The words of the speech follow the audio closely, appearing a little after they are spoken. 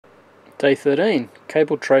Day 13,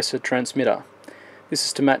 cable tracer transmitter. This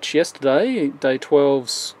is to match yesterday, day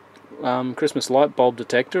 12's Christmas light bulb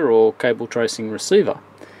detector or cable tracing receiver.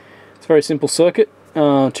 It's a very simple circuit, two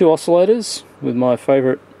oscillators with my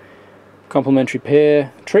favourite complementary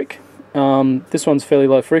pair trick. This one's fairly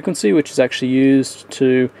low frequency, which is actually used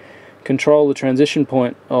to control the transition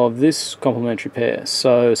point of this complementary pair.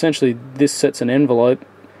 So essentially this sets an envelope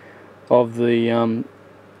of the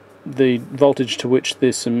voltage to which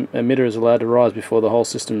this emitter is allowed to rise before the whole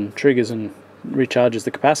system triggers and recharges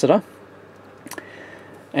the capacitor.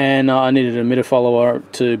 And I needed an emitter follower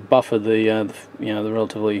to buffer the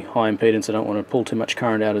relatively high impedance. I don't want to pull too much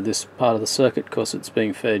current out of this part of the circuit because it's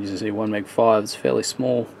being fed, as you see, 1 meg 5. It's fairly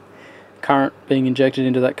small current being injected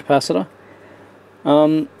into that capacitor.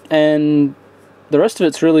 And the rest of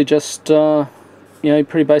it's really just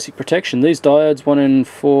pretty basic protection. These diodes, 1 in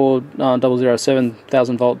 4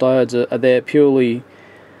 007,000 volt diodes, are there purely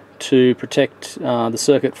to protect the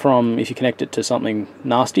circuit from if you connect it to something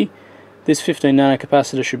nasty. This 15 nano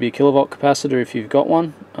capacitor should be a kilovolt capacitor if you've got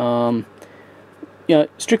one.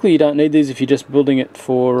 Strictly you don't need these if you're just building it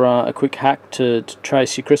for a quick hack to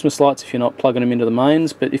trace your Christmas lights if you're not plugging them into the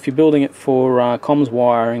mains. But if you're building it for comms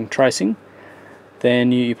wiring tracing,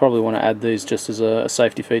 then you probably want to add these just as a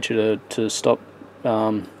safety feature to stop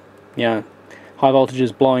high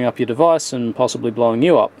voltages blowing up your device and possibly blowing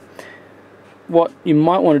you up. What you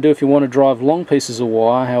might want to do if you want to drive long pieces of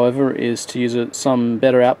wire, however, is to use some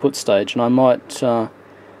better output stage, and I might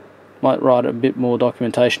write a bit more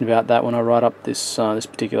documentation about that when I write up this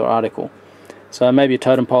particular article. So maybe a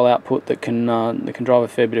totem pole output that can drive a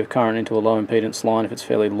fair bit of current into a low impedance line if it's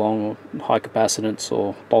fairly long or high capacitance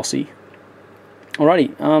or bossy.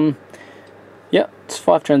 Alrighty, it's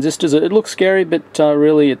 5 transistors. It looks scary, but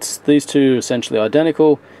really it's these two essentially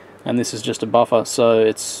identical, and this is just a buffer, so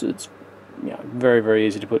it's very, very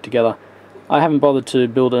easy to put together. I haven't bothered to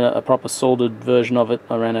build a proper soldered version of it.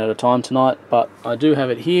 I ran out of time tonight, but I do have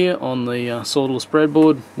it here on the solderless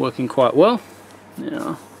breadboard, working quite well.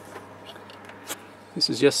 Now, this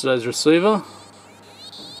is yesterday's receiver.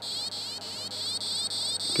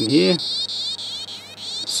 You can hear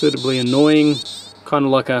suitably annoying, kind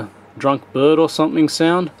of like a drunk bird or something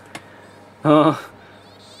sound. You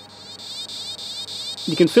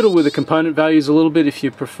can fiddle with the component values a little bit if you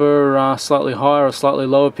prefer slightly higher or slightly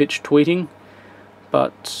lower pitch tweeting,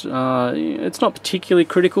 but it's not particularly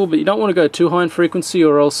critical. But you don't want to go too high in frequency,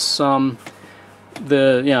 or else it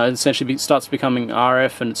essentially starts becoming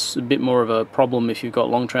RF, and it's a bit more of a problem if you've got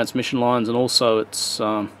long transmission lines, and also it's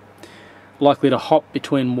likely to hop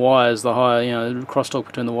between wires. The higher, crosstalk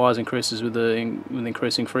between the wires increases with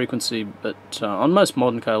increasing frequency, but on most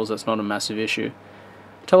modern cables that's not a massive issue.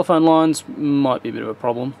 Telephone lines might be a bit of a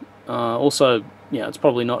problem. Also, it's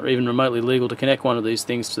probably not even remotely legal to connect one of these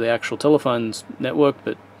things to the actual telephone's network,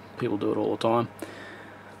 but people do it all the time.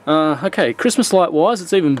 Okay, Christmas light wise,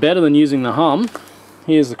 it's even better than using the hum.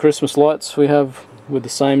 Here's the Christmas lights we have with the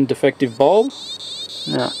same defective bulb.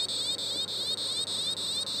 Now,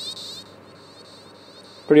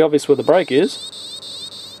 pretty obvious where the break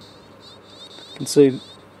is. You can see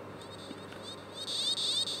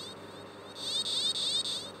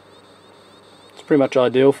it's pretty much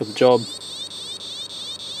ideal for the job.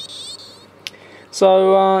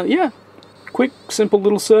 So quick, simple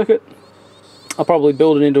little circuit. I'll probably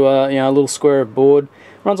build it into a little square of board.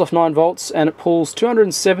 Runs off 9 volts and it pulls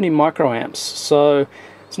 270 microamps. So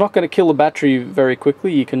it's not going to kill the battery very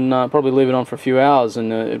quickly. You can probably leave it on for a few hours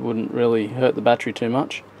and it wouldn't really hurt the battery too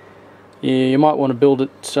much. You might want to build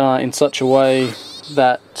it in such a way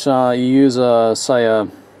that you use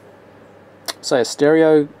say a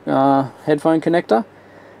stereo headphone connector,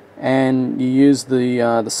 and you use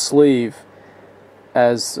the sleeve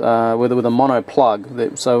as with a mono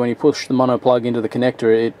plug. So when you push the mono plug into the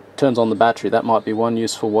connector, it turns on the battery. That might be one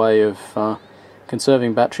useful way of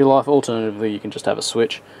conserving battery life. Alternatively, you can just have a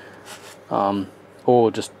switch,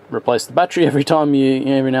 or just replace the battery every time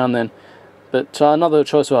every now and then. But another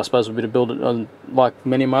choice, I suppose, would be to build it on, like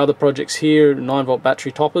many of my other projects here, 9 volt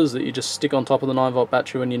battery toppers that you just stick on top of the 9 volt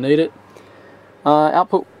battery when you need it.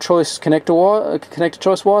 Output choice connector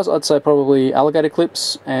choice wise, I'd say probably alligator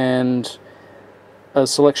clips and a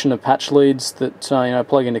selection of patch leads that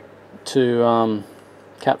plug into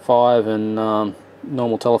Cat5 and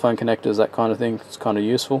normal telephone connectors, that kind of thing. It's kind of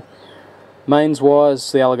useful. Mains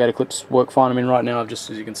wise, the alligator clips work fine. I mean, right now as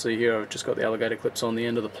you can see here, I've just got the alligator clips on the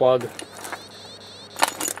end of the plug.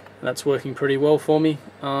 That's working pretty well for me.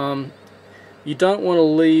 You don't want to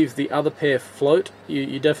leave the other pair float.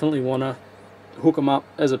 You definitely want to hook them up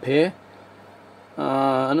as a pair.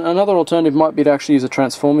 Another alternative might be to actually use a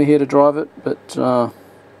transformer here to drive it, but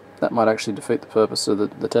that might actually defeat the purpose of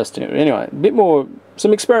the testing. Anyway, a bit more,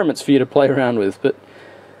 some experiments for you to play around with. But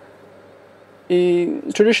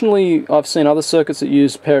traditionally, I've seen other circuits that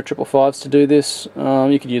use a pair of 555s to do this.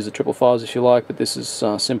 You could use the 555s if you like, but this is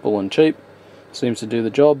simple and cheap. Seems to do the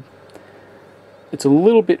job. It's a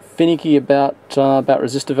little bit finicky about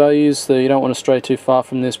resistor values, so you don't want to stray too far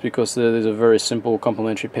from this because there's a very simple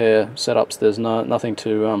complementary pair setups. There's nothing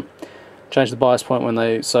to change the bias point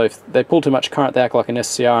when so if they pull too much current, they act like an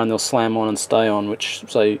SCR and they'll slam on and stay on,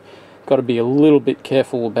 so you've got to be a little bit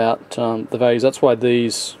careful about the values. That's why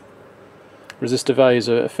these resistor values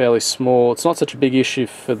are fairly small. It's not such a big issue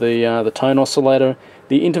for the tone oscillator.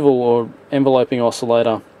 The interval or enveloping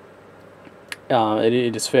oscillator, it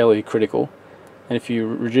is fairly critical. And if you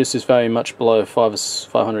reduce this value much below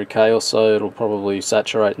 500k or so, it'll probably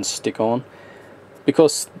saturate and stick on.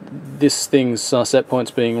 Because this thing's set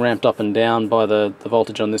point's being ramped up and down by the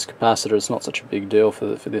voltage on this capacitor, it's not such a big deal for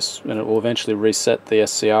this, and it will eventually reset the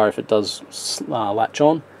SCR if it does latch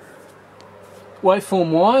on.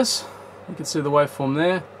 Waveform wise, you can see the waveform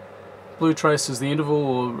there. Blue traces the interval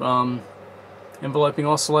or enveloping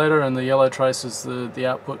oscillator, and the yellow traces the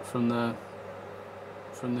output from the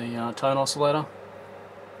tone oscillator.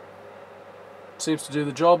 Seems to do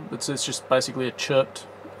the job. It's just basically a chirped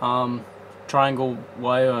triangle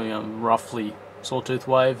wave, roughly sawtooth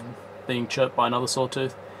wave being chirped by another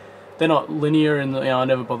sawtooth. They're not linear, and I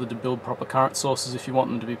never bothered to build proper current sources. If you want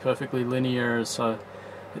them to be perfectly linear so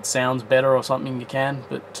it sounds better or something, you can,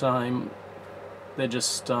 but they're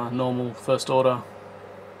just normal first order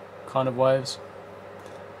kind of waves.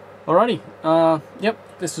 Alrighty,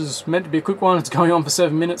 yep, this is meant to be a quick one. It's going on for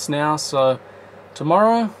 7 minutes now, so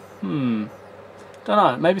tomorrow, don't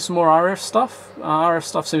know, maybe some more RF stuff. RF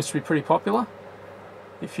stuff seems to be pretty popular.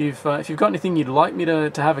 If you've got anything you'd like me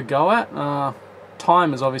to have a go at,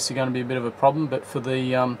 time is obviously going to be a bit of a problem, but for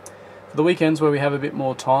the weekends where we have a bit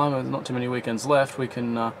more time, there's not too many weekends left, we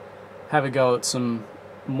can have a go at some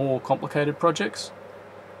more complicated projects.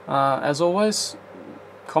 As always,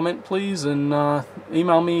 comment please, and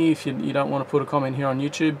email me if you don't want to put a comment here on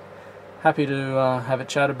YouTube. Happy to have a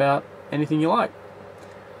chat about anything you like.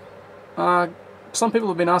 Some people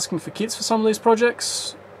have been asking for kits for some of these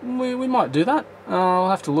projects. We might do that. I'll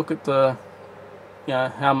have to look at the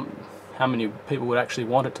how many people would actually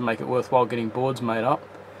want it to make it worthwhile getting boards made up.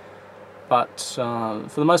 But for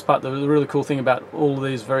the most part, the really cool thing about all of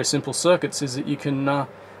these very simple circuits is that you can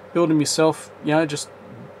build them yourself, just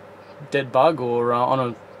dead bug or on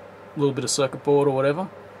a little bit of circuit board or whatever.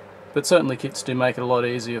 But certainly kits do make it a lot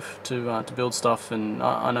easier to build stuff, and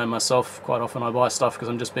I know myself, quite often I buy stuff because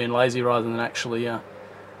I'm just being lazy rather than actually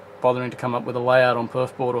bothering to come up with a layout on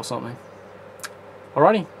perfboard or something.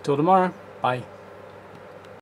 Alrighty, till tomorrow, bye.